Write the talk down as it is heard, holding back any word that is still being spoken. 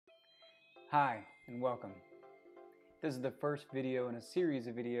Hi and welcome. This is the first video in a series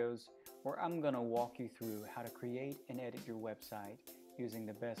of videos where I'm going to walk you through how to create and edit your website using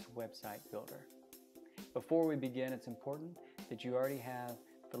the best website builder. Before we begin, it's important that you already have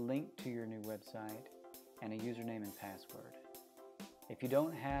the link to your new website and a username and password. If you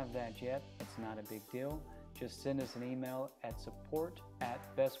don't have that yet, it's not a big deal. Just send us an email at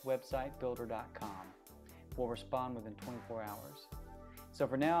support@bestwebsitebuilder.com. We'll respond within 24 hours. So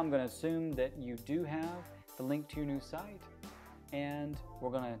for now, I'm going to assume that you do have the link to your new site, and we're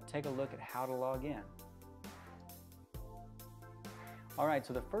going to take a look at how to log in. Alright,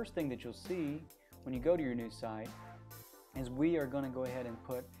 so the first thing that you'll see when you go to your new site is we are going to go ahead and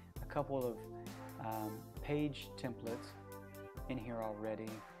put a couple of page templates in here already.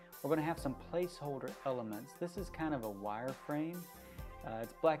 We're going to have some placeholder elements. This is kind of a wireframe.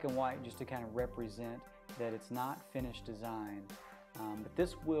 It's black and white just to kind of represent that it's not finished design. But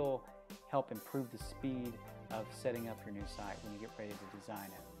this will help improve the speed of setting up your new site when you get ready to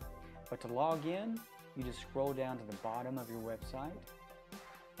design it. But to log in, you just scroll down to the bottom of your website,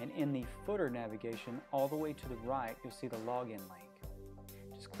 and in the footer navigation all the way to the right you'll see the login link.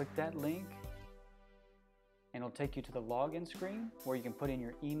 Just click that link and it'll take you to the login screen where you can put in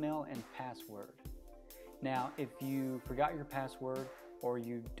your email and password. Now if you forgot your password or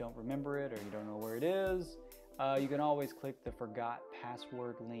you don't remember it or you don't know where it is, you can always click the forgot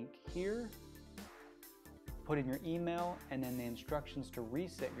password link here, put in your email, and then the instructions to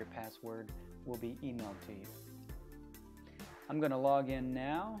reset your password will be emailed to you. I'm going to log in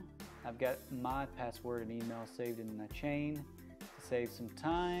now. I've got my password and email saved in a chain to save some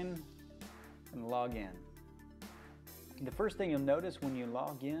time, and log in. The first thing you'll notice when you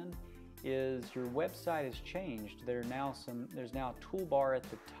log in is your website has changed. There's now a toolbar at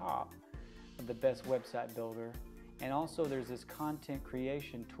the top of the Best Website Builder, and also there's this content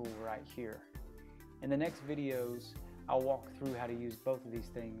creation tool right here. In the next videos I'll walk through how to use both of these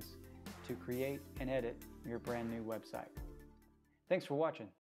things to create and edit your brand new website. Thanks for watching.